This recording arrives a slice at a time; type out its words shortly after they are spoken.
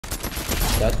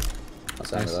Dead.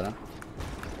 That's Nice. nice.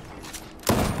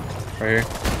 Right here.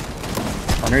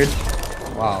 100.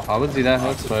 Wow, how would do that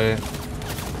hook, but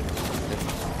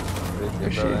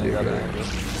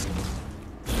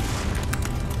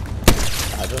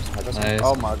nice.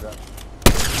 Oh my god.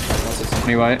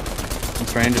 20 white. I'm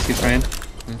spraying, just keep spraying.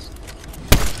 Nice.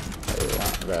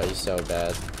 Bro, he's so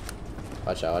bad.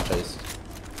 Watch out, watch out.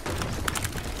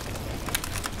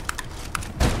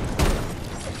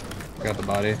 Got the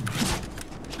body.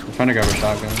 I'm trying to grab a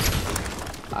shotgun.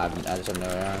 I just have no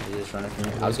air. He's just running from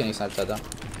me. I was getting sniped at though.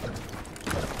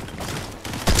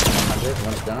 100,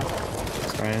 one spinner.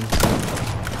 Spraying.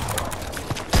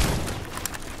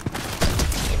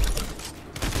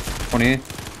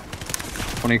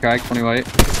 20 crack, 20 white.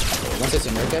 160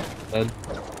 in okay? Dead.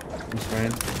 I'm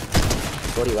spraying.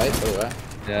 40 white, 40 white.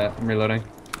 Yeah, I'm reloading.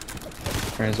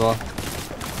 Spraying as well.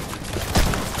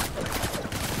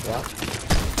 Block.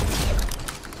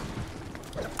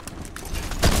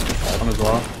 One as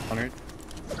well. 100.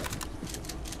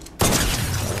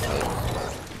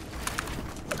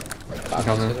 I'm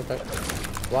coming.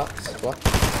 Block.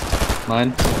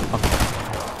 Mine.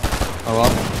 Oh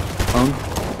well. Home.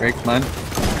 Break. Mine.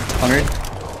 100.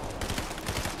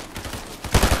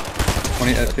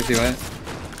 20 at 50 white.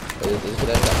 This is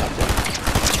dead.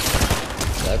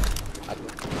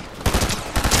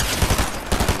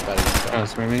 Oh,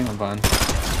 spray me? I'm fine.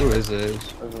 Who is it?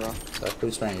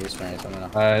 Who's spraying? You're spraying.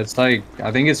 It's like,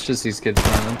 I think it's just these kids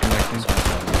trying. I'm connecting.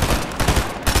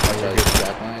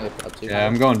 Yeah,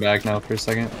 I'm going back now for a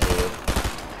second.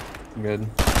 I'm good.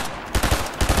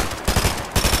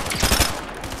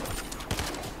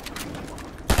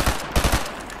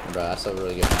 Bro, that's a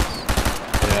really good pass.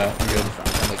 Yeah, I'm good.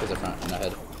 Something is the front in the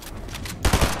head.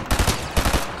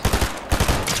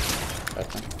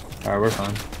 Alright, we're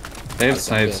fine. They have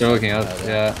snipes, they're looking up.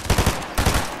 Yeah.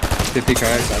 50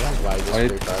 cards.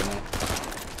 White.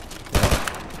 Yeah.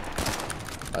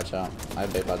 Watch out. I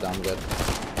have big pot down, I'm good.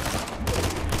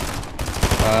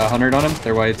 100 on him,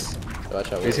 they're whites.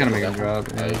 Watch out. He's gonna make him drop.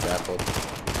 Yeah, he's grappled.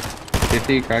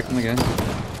 50, crack him again.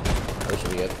 That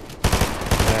should be good.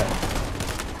 Yeah.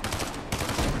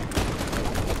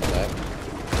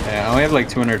 Yeah, I only have like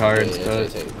 200 hearts, but...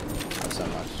 Take. Not so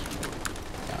much.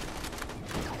 Yeah.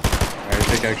 Alright,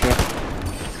 take extra.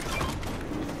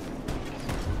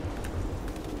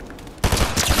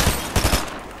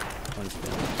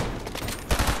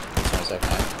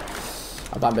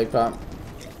 I'm on big pop.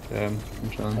 Yeah, I'm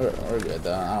chilling. We're good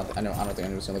though. I don't think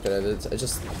anyone's gonna look at it. It's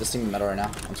just this team metal right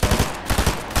now. I'm sorry.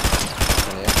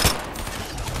 28.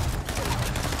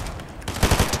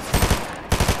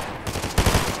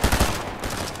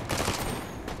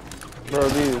 Bro,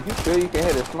 dude, if you feel you can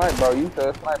hit a snipe, bro, use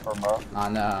that sniper, bro. I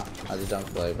know. I just don't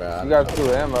play, bro. You got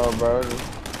 2 ammo, bro.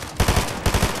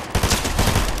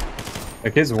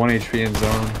 That kid's 1 HP in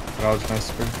zone, but I was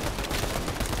sniper.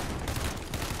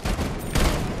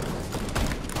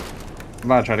 I'm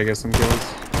about to try to get some kills.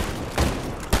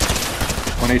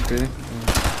 1 HP. Yeah.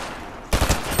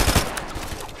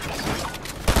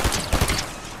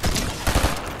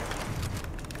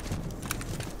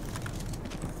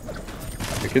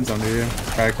 The kid's under you.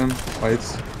 Crack him.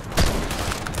 Whites.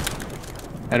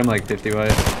 Had him like 50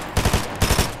 white.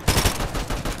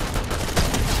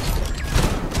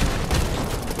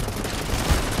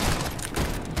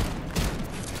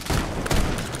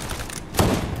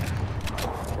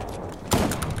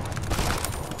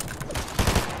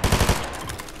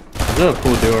 There's a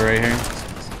cool duo right here.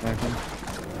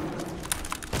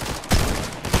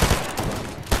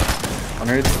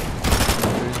 100.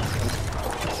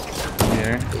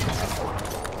 Here.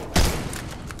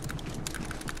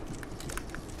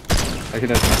 I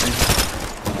could have nothing.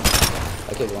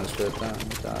 I killed one script down.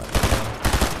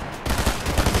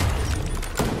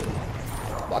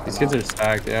 These kids are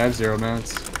stacked. Yeah, I have 0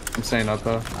 mats. I'm staying up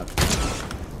though.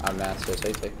 I'm mats, so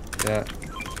take. Yeah.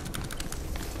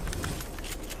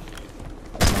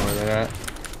 I don't know where they're at.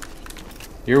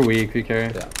 You're weak, PK.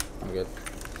 Yeah, I'm good.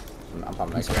 I'm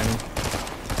pumping next random.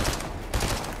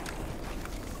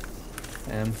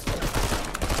 And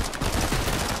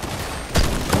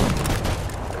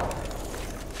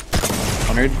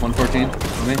 100, 114, on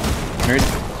me. 100.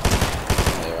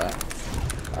 Yeah, right.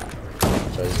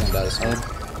 So he's gonna die this time.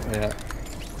 Yeah.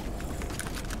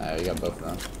 You got both of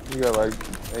them. You got like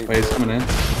 8. Wait, he's coming in.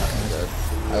 I'm good.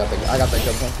 I got the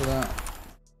good one for that.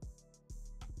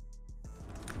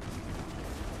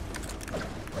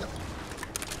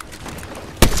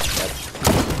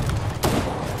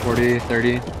 40,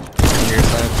 30, on your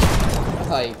side.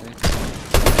 Like,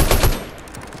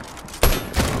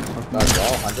 that's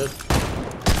all, 100.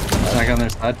 Snack on their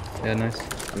side. Yeah, nice.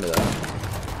 Under that.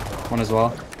 One as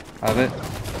well. I have it.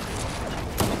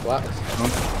 What? Oh,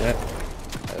 yeah.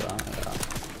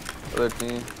 Other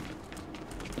team.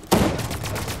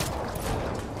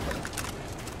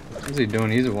 What's he doing?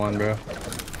 He's a one, bro.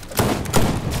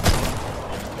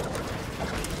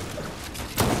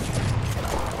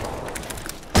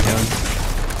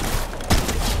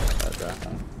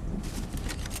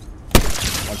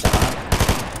 One shot.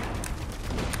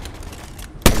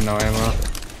 I have no ammo.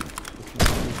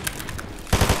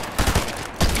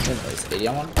 Is 80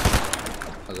 on one?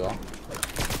 As well.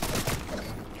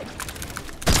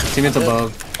 Teammates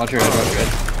above. Watch your head, watch your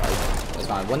head. That's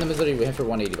fine. One of them is literally we hit for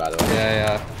 180 by the way. Yeah,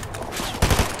 yeah.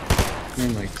 I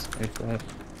mean, like, straight for that.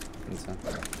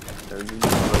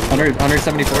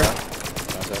 174.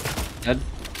 Dead.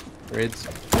 Raids.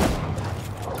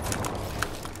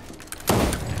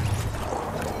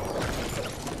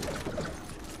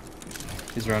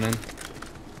 He's running.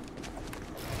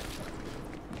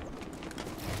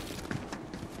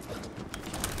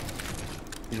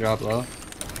 He dropped low.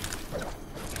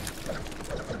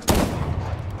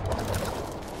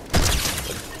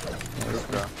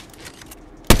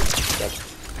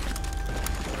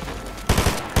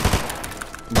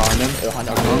 Behind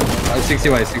him. Oh, 60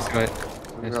 white, 60 white.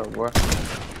 Nice.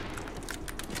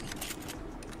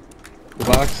 The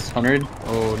box, 100.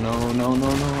 Oh, no, no,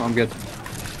 no, no. I'm good.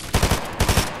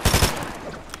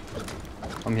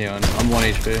 I'm healing. I'm 1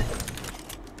 HP.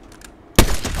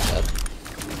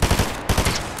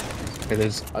 Okay,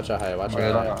 there's. Watch out high, watch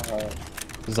out high.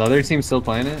 Is the other team still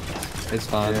playing it? It's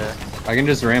fine. Yeah. I can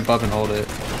just ramp up and hold it.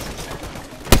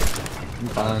 I'm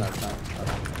fine.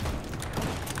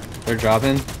 They're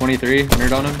dropping. 23,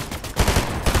 100 on him.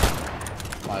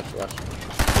 Watch. Yeah.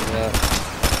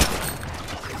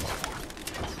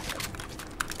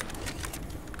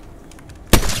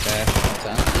 Okay.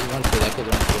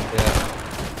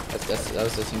 Yeah. That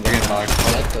was the team. They're getting boxed.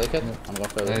 Kill it. I'm going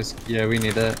for it. Nice. Yeah, we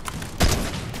need that.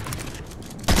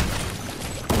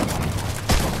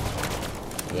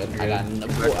 Good. I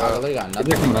literally got nothing.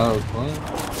 They're coming out. What?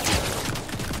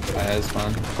 Yeah, it's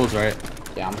fine. Cool's right.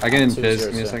 Yeah, I can fizz.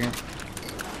 Give me a second.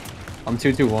 I'm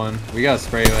 2-2-1. We got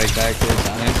spray like back here.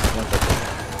 Nice.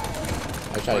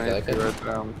 I try to kill it.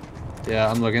 Yeah,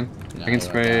 I'm looking. No, I can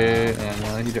spray.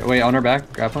 And, wait, on our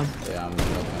back. Grab one. Yeah, I'm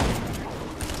looking.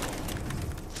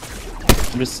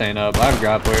 I'm just staying up. I have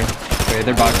grappler. Wait,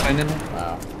 they're box finding.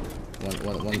 Wow. I'm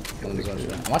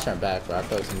watching our back, bro. I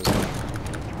feel like someone's going.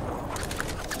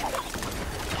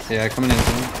 Yeah, coming in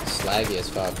soon. Slaggy as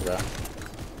fuck, bro.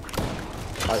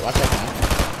 Watch that man.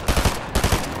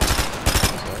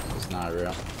 It's not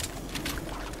real.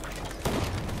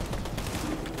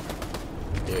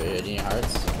 You need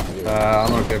hearts?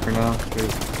 I'm okay for now.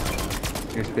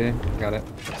 Here's B. Got it.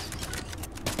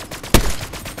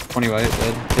 20 white,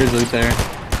 dead. There's loot there.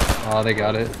 Oh, they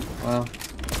got it. Wow.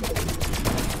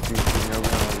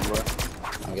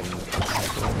 I'm getting it.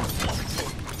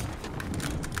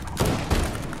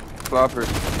 Flopper.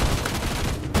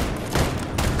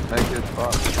 Make it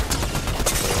flop.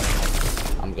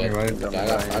 I'm good. Right.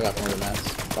 Yeah, I got 400 mats.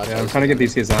 Yeah, I'm trying to get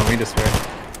these kids down. We just spray.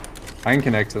 I can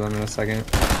connect to them in a second.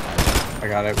 I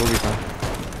got it. We'll be fine.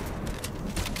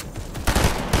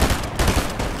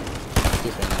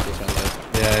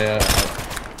 Yeah.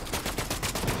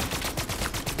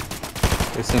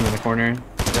 They're sitting in the corner.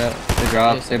 Yeah, they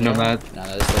dropped. They have no mat. No,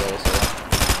 they're still there.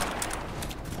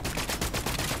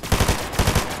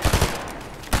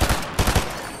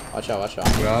 Watch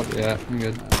out. Drop. Yeah, I'm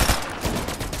good.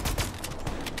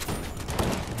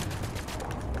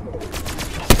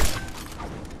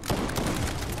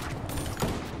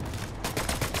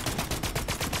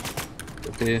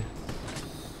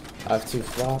 I have 2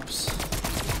 flops.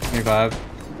 25.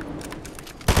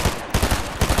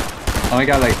 I only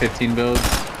got like 15 builds.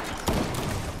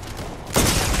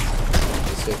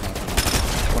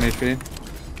 20 HP.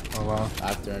 Oh wow. I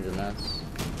have 300 mats.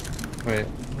 Wait.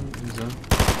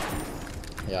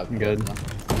 Yeah, I'm good.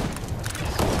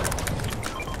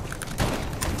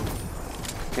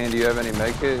 Ken, do you have any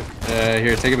med kit?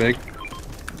 Here, take a big.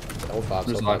 Old flops.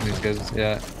 Just locking these guys.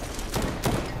 Yeah.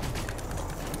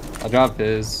 I'll drop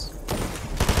his.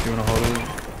 If you wanna hold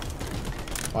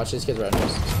it. Watch these kids right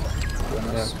next.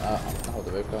 I'll hold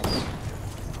the big cross.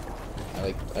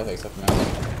 I have like stuff now.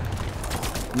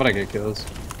 I'm gonna get kills.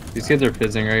 These kids are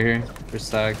fizzing right here. They're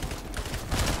stacked.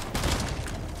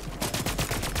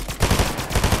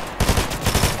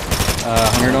 Uh,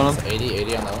 100 on them.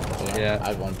 80 on that one. Yeah. I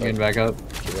have one. Getting back up.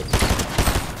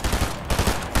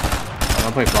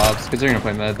 I'll play flops. Kids are gonna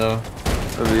play med though.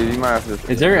 You might have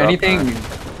to. Is there anything?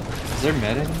 Is there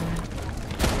med anywhere?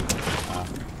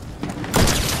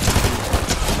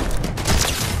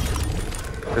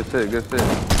 Good shit, good shit. I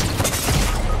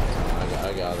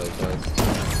got it, guys.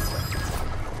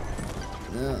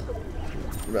 Yeah.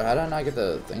 Bro, how did I not get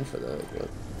the thing for that? What?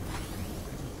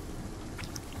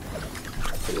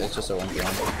 It's just a one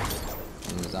gun.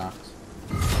 And the Zox.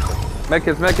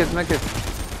 Mekis. Nice.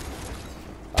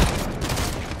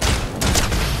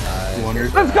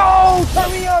 200. Let's go! Turn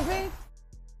me up, man!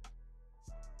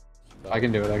 I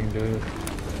can do it.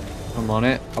 I'm on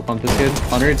it. I'll pump this kid.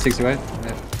 160 away.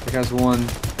 Yeah. That guy's one.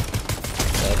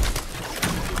 Dead.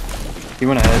 He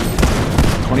went ahead.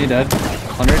 20 dead.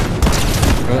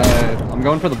 100. I'm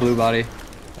going for the blue body.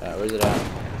 Where's it at?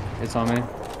 It's on me.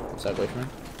 Is that away from me?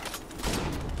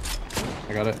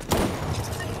 I got it.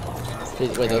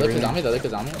 Wait, the other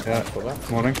kid's on me? Yeah. Go back.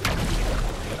 Morning.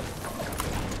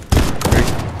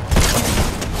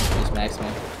 He's max me.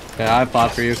 Yeah, I have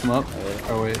plot for you. Come up.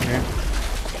 Oh wait, here.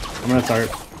 I'm gonna start.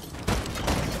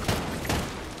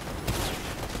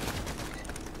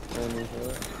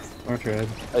 Or tread.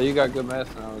 Oh, you got good mass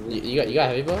now. You got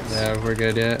heavy bullets? Yeah, we're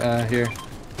good. Yeah. Here.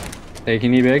 Hey,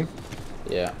 can you need big?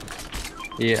 Yeah.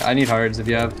 Yeah, I need hards if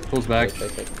you have. Pulls back.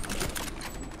 Take.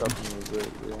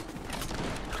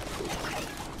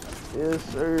 Yes,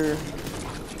 sir.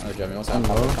 Oh, Jeremy, what's I'm that?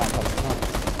 low. Pop.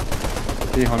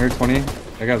 120.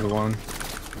 That guy's a one.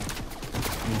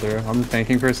 I'm there. I'm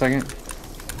tanking for a second.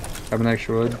 Have an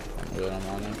extra wood. I'm good, I'm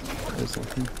on it. There's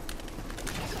something.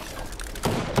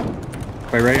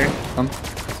 Wait, right here. Come.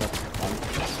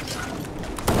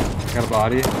 Got a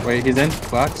body. Wait, he's in.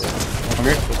 Box.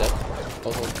 100. He's dead.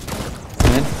 Hold.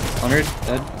 I'm in. 100.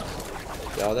 Dead.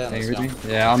 Yeah, all day on Hey, this with go. me?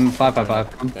 Yeah, I'm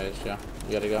 555. Come. Okay, yeah.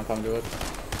 You gotta go and pump to it.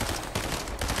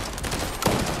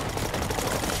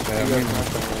 Yeah,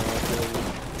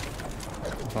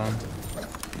 I'm fine.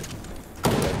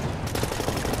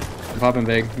 I'm popping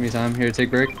big. Give me time. Here, take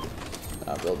break.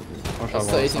 Build. Watch That's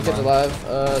out, the 18 kids alive.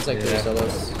 It's like 3 Yeah.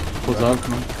 solos. Pulls up.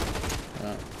 Come on.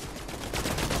 Yeah.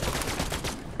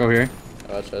 Go here.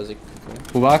 Watch Ezzy.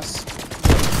 Full box.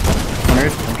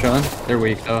 100. I'm chilling. They're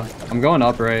weak though. I'm going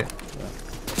up right.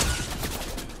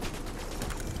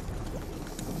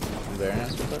 I'm very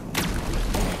nice with it.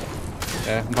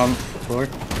 Yeah, I'm popping floor.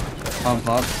 Pop.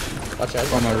 Watch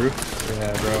out. On my roof.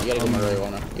 Yeah, bro. You gotta go where you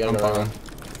wanna. You gotta I'm go popping.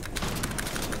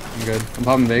 I'm good. I'm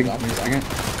popping big. Yeah, Give me a second.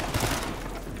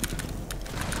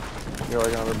 You're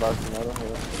like on the box of metal?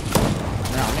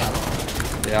 No.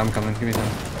 Yeah, I'm coming. Give me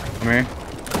time. I'm here.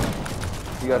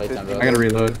 You got Wait, 50. time, I bro. gotta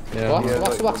reload. Yeah.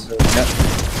 Box. Yep.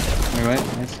 Anyway,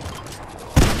 nice.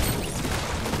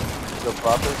 Go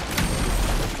profit.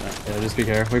 Yeah, just be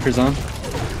careful. Wait for zone.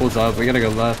 Pulls up. We gotta go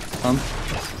left.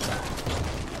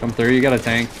 Come through. You got a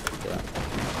tank. Yeah.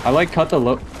 I like cut the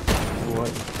low.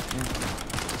 What?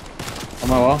 On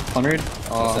my wall. 100.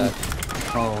 What's that?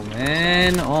 Oh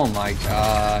man. Oh my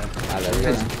god. There we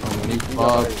go.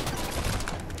 Fuck.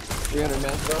 300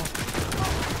 mass, bro.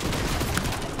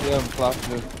 Yeah, I'm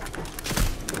flopping.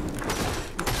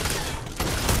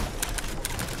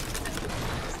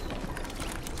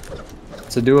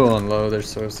 It's a duo on low. They're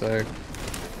so sick.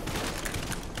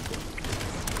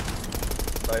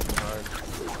 Fighting hard.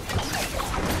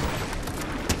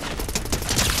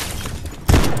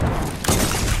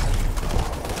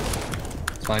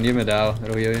 It's fine. You have a Dow.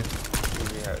 It'll heal you.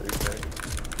 Yeah, reset.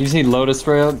 You just need Lotus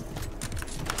spray up.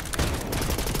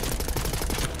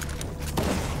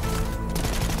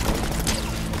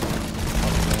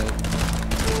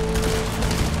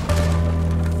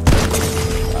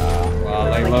 Wow,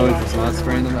 like Lotus is not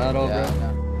spraying them at all, bro. Yeah, no.